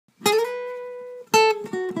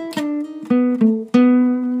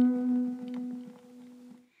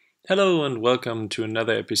Hello and welcome to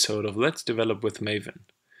another episode of Let's Develop with Maven.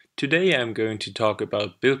 Today I'm going to talk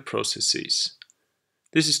about build processes.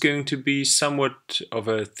 This is going to be somewhat of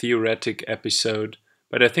a theoretic episode,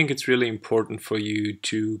 but I think it's really important for you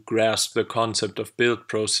to grasp the concept of build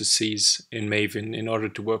processes in Maven in order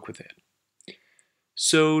to work with it.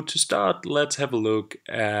 So to start, let's have a look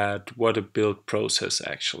at what a build process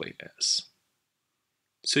actually is.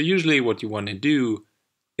 So usually what you want to do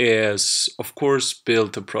is, of course,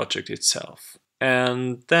 build the project itself.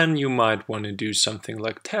 And then you might want to do something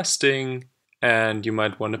like testing, and you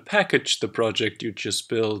might want to package the project you just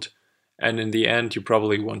built, and in the end you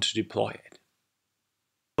probably want to deploy it.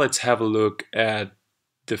 Let's have a look at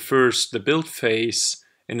the build phase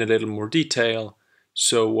in a little more detail.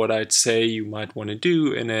 So what I'd say you might want to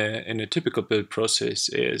do in a typical build process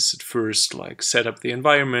is at first like set up the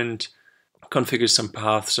environment, configure some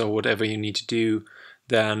paths or whatever you need to do,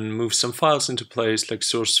 then move some files into place like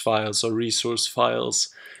source files or resource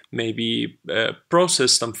files, maybe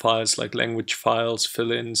process some files like language files,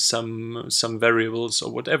 fill in some variables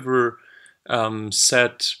or whatever,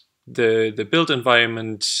 set the build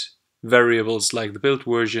environment variables like the build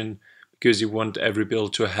version, because you want every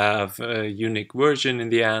build to have a unique version in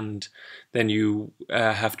the end. Then you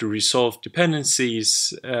have to resolve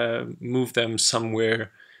dependencies, move them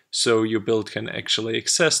somewhere so your build can actually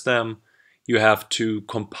access them. You have to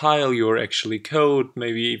compile your code,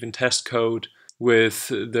 maybe even test code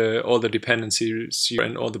with all the dependencies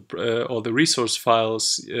and all the resource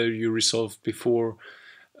files you resolved before.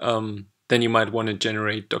 Then you might want to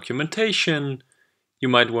generate documentation. You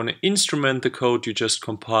might want to instrument the code you just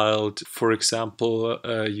compiled. For example,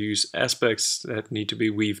 use aspects that need to be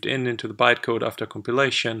weaved into the bytecode after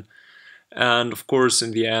compilation. And of course,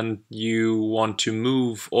 in the end, you want to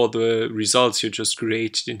move all the results you just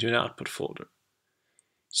created into an output folder.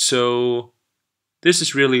 So this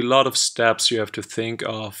is really a lot of steps you have to think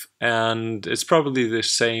of, and it's probably the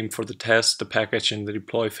same for the test, the package, and the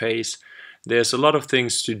deploy phase. There's a lot of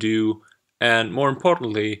things to do, and more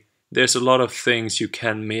importantly, there's a lot of things you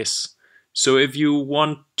can miss. So if you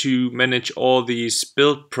want to manage all these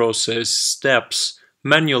build process steps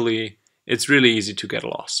manually, it's really easy to get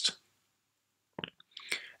lost.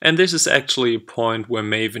 And this is actually a point where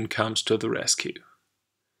Maven comes to the rescue.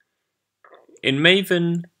 In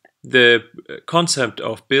Maven, the concept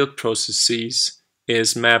of build processes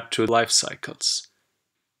is mapped to lifecycles.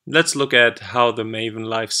 Let's look at how the Maven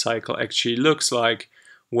lifecycle actually looks like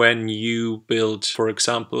when you build, for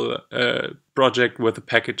example, a project with a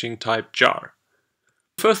packaging type jar.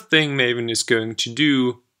 First thing Maven is going to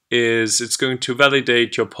do is it's going to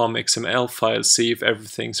validate your POM XML file, see if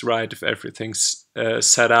everything's right, if everything's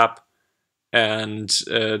set up, and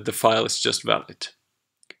the file is just valid.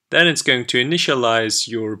 Then it's going to initialize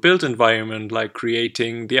your build environment, like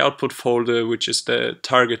creating the output folder, which is the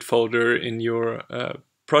target folder in your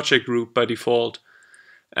project root by default.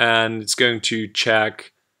 And it's going to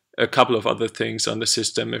check a couple of other things on the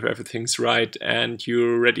system if everything's right and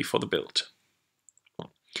you're ready for the build.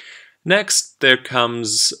 Next, there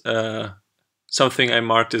comes something I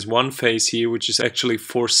marked as one phase here, which is actually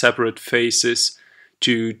 4 separate phases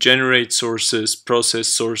to generate sources, process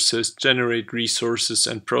sources, generate resources,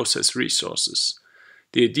 and process resources.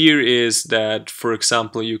 The idea is that, for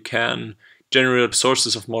example, you can generate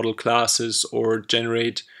sources of model classes or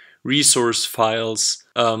generate resource files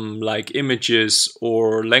like images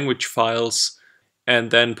or language files, and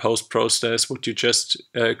then post-process what you just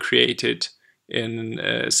created in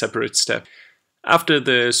a separate step. After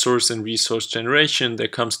the source and resource generation, there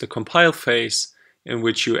comes the compile phase, in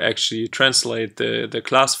which you actually translate the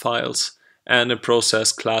class files and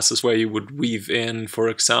process classes where you would weave in, for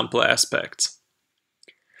example, aspects.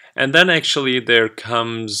 And then actually there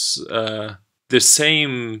comes the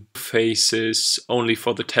same phases only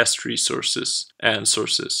for the test resources and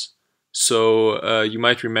sources. So you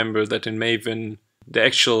might remember that in Maven, the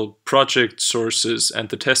actual project sources and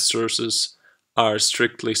the test sources are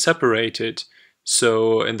strictly separated.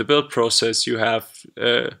 So in the build process, you have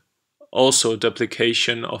also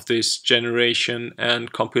duplication of this generation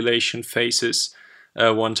and compilation phases,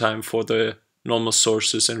 one time for the normal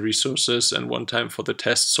sources and resources and one time for the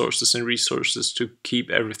test sources and resources to keep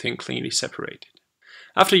everything cleanly separated.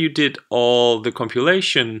 After you did all the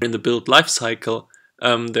compilation in the build lifecycle,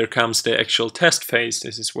 there comes the actual test phase.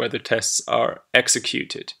 This is where the tests are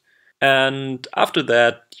executed. And after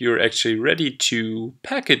that, you're actually ready to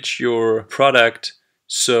package your product.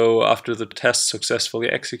 So after the test successfully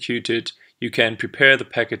executed, you can prepare the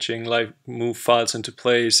packaging, like move files into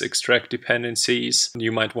place, extract dependencies.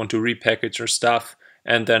 You might want to repackage your stuff,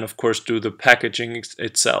 and then of course do the packaging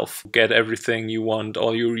itself. Get everything you want,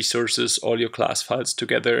 all your resources, all your class files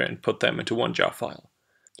together and put them into one jar file.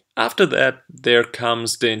 After that, there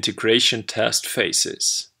comes the integration test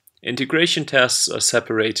phases. Integration tests are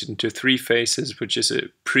separated into 3 phases, which is a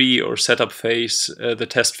pre or setup phase, the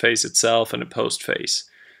test phase itself, and a post phase.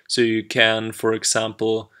 So you can, for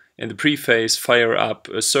example, in the pre phase fire up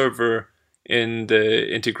a server, in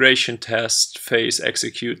the integration test phase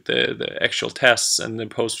execute the actual tests, and the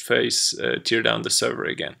post phase tear down the server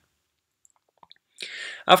again.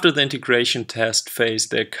 After the integration test phase,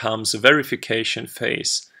 there comes a verification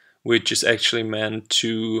phase, which is actually meant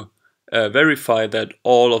to verify that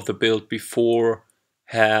all of the build before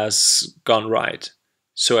has gone right.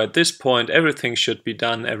 So at this point, everything should be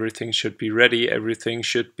done, everything should be ready, everything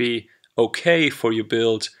should be okay for your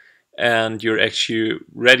build, and you're actually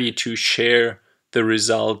ready to share the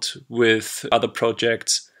result with other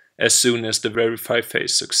projects as soon as the verify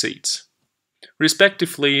phase succeeds.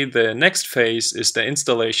 Respectively, the next phase is the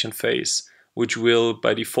installation phase, which will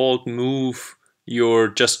by default move your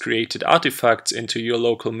just created artifacts into your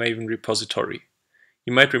local Maven repository.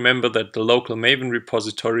 You might remember that the local Maven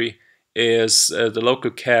repository is the local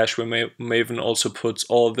cache where Maven also puts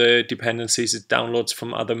all the dependencies it downloads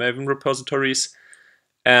from other Maven repositories.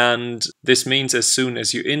 And this means as soon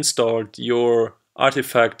as you installed your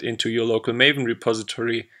artifact into your local Maven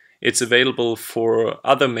repository, it's available for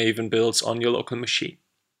other Maven builds on your local machine.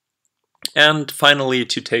 And finally,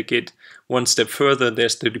 to take it one step further,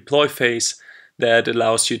 there's the deploy phase that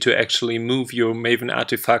allows you to actually move your Maven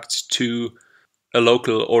artifacts to a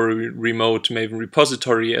local or remote Maven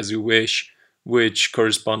repository as you wish, which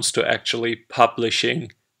corresponds to actually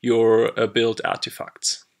publishing your build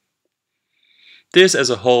artifacts. This as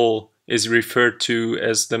a whole is referred to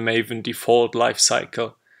as the Maven default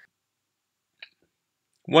lifecycle.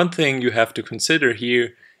 One thing you have to consider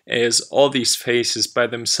here is all these phases by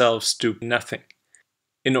themselves do nothing.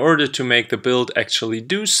 In order to make the build actually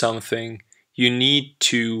do something, you need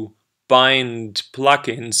to bind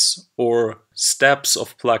plugins or steps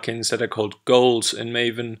of plugins that are called goals in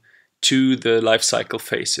Maven to the lifecycle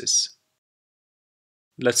phases.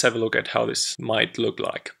 Let's have a look at how this might look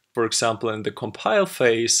like. For example, in the compile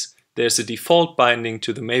phase, there's a default binding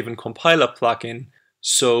to the Maven compiler plugin.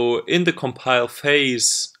 So in the compile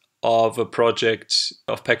phase of a project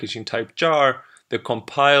of packaging type jar, the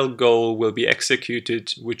compile goal will be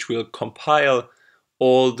executed, which will compile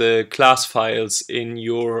all the class files in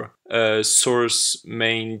your source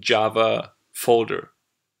main Java folder.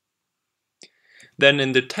 Then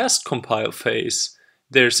in the test compile phase,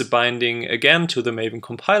 there's a binding again to the Maven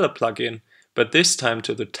compiler plugin, but this time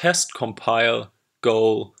to the test compile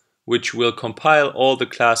goal, which will compile all the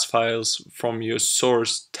class files from your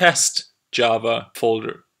source test Java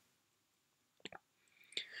folder.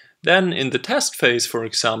 Then in the test phase, for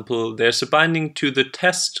example, there's a binding to the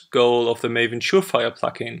test goal of the Maven Surefire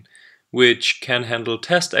plugin, which can handle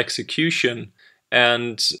test execution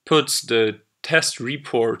and puts the test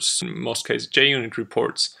reports, in most cases JUnit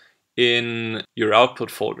reports, in your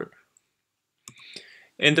output folder.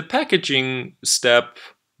 In the packaging step,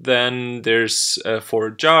 then there's for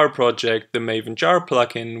a jar project the Maven jar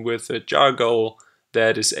plugin with a jar goal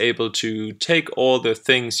that is able to take all the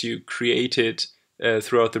things you created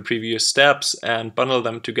throughout the previous steps and bundle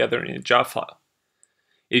them together in a jar file.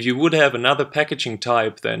 If you would have another packaging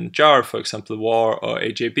type than jar, for example war or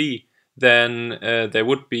AJB, then there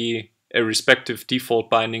would be a respective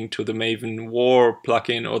default binding to the Maven war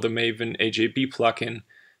plugin or the Maven AJB plugin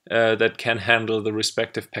that can handle the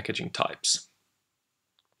respective packaging types.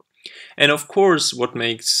 And of course, what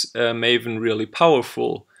makes Maven really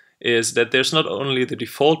powerful is that there's not only the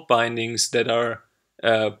default bindings that are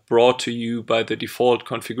brought to you by the default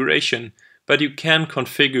configuration, but you can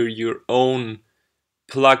configure your own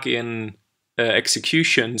plugin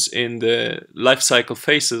executions in the lifecycle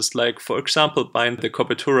phases, like for example bind the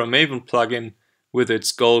Cobertura Maven plugin with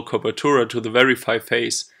its goal Cobertura to the verify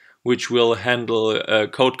phase, which will handle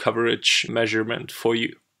code coverage measurement for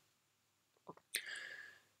you.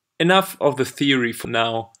 Enough of the theory for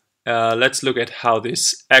now. Let's look at how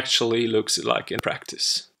this actually looks like in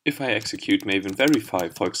practice. If I execute Maven verify,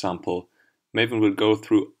 for example, Maven will go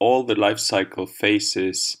through all the lifecycle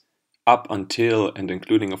phases up until and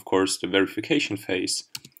including, of course, the verification phase.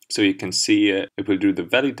 So you can see it will do the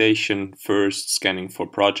validation first, scanning for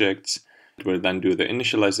projects. It will then do the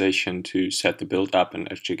initialization to set the build up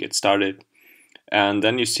and actually get started. And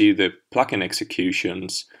then you see the plugin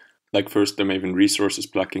executions, like first the Maven resources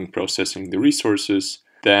plugin processing the resources,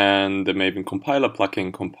 then the Maven compiler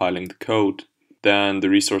plugin compiling the code, then the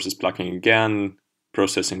resources plugin again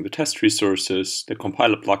processing the test resources, the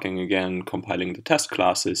compiler plugin again, compiling the test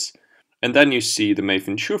classes, and then you see the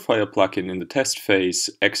Maven Surefire plugin in the test phase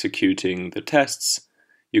executing the tests.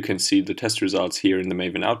 You can see the test results here in the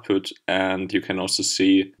Maven output, and you can also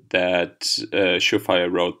see that Surefire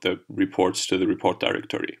wrote the reports to the report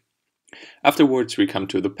directory. Afterwards, we come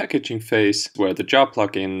to the packaging phase, where the jar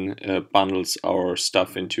plugin bundles our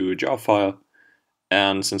stuff into a jar file.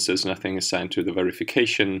 And since there's nothing assigned to the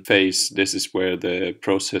verification phase, this is where the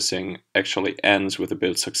processing actually ends with a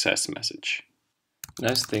build success message.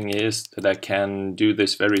 Nice thing is that I can do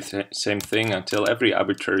this very same thing until every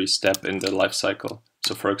arbitrary step in the lifecycle.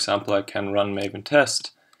 So for example, I can run Maven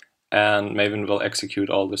test, and Maven will execute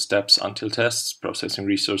all the steps until tests, processing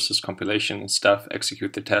resources, compilation and stuff,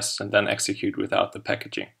 execute the tests, and then execute without the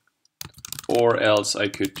packaging. Or else I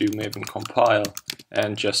could do Maven compile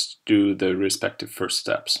and just do the respective first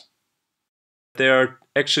steps. There are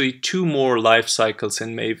actually two more life cycles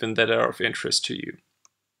in Maven that are of interest to you.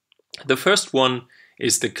 The first one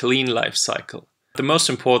is the clean life cycle. The most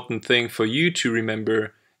important thing for you to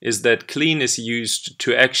remember is that clean is used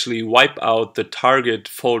to actually wipe out the target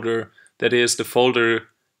folder, that is the folder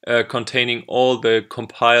containing all the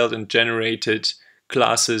compiled and generated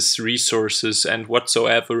classes, resources and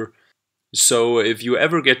whatsoever. So if you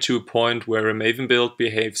ever get to a point where a Maven build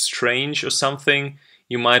behaves strange or something,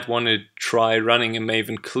 you might want to try running a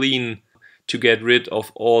Maven clean to get rid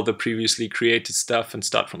of all the previously created stuff and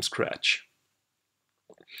start from scratch.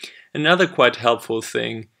 Another quite helpful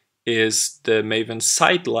thing is the Maven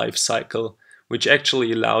site lifecycle, which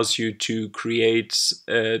actually allows you to create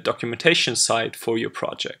a documentation site for your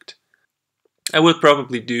project. I will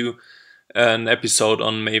probably do an episode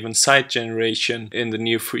on Maven site generation in the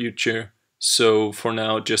near future. So for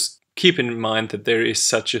now, just keep in mind that there is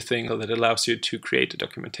such a thing that allows you to create a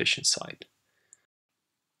documentation site.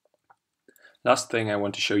 Last thing I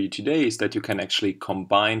want to show you today is that you can actually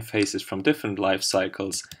combine phases from different life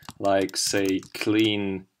cycles, like say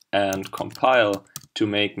clean and compile, to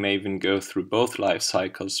make Maven go through both life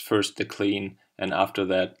cycles, first the clean and after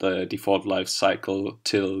that the default life cycle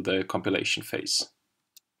till the compilation phase.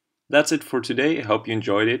 That's it for today. I hope you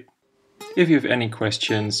enjoyed it. If you have any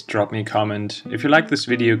questions, drop me a comment. If you like this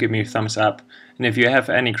video, give me a thumbs up. And if you have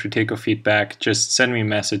any critique or feedback, just send me a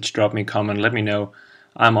message, drop me a comment, let me know.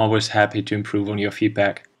 I'm always happy to improve on your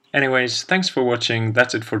feedback. Anyways, thanks for watching.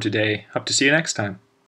 That's it for today. Hope to see you next time.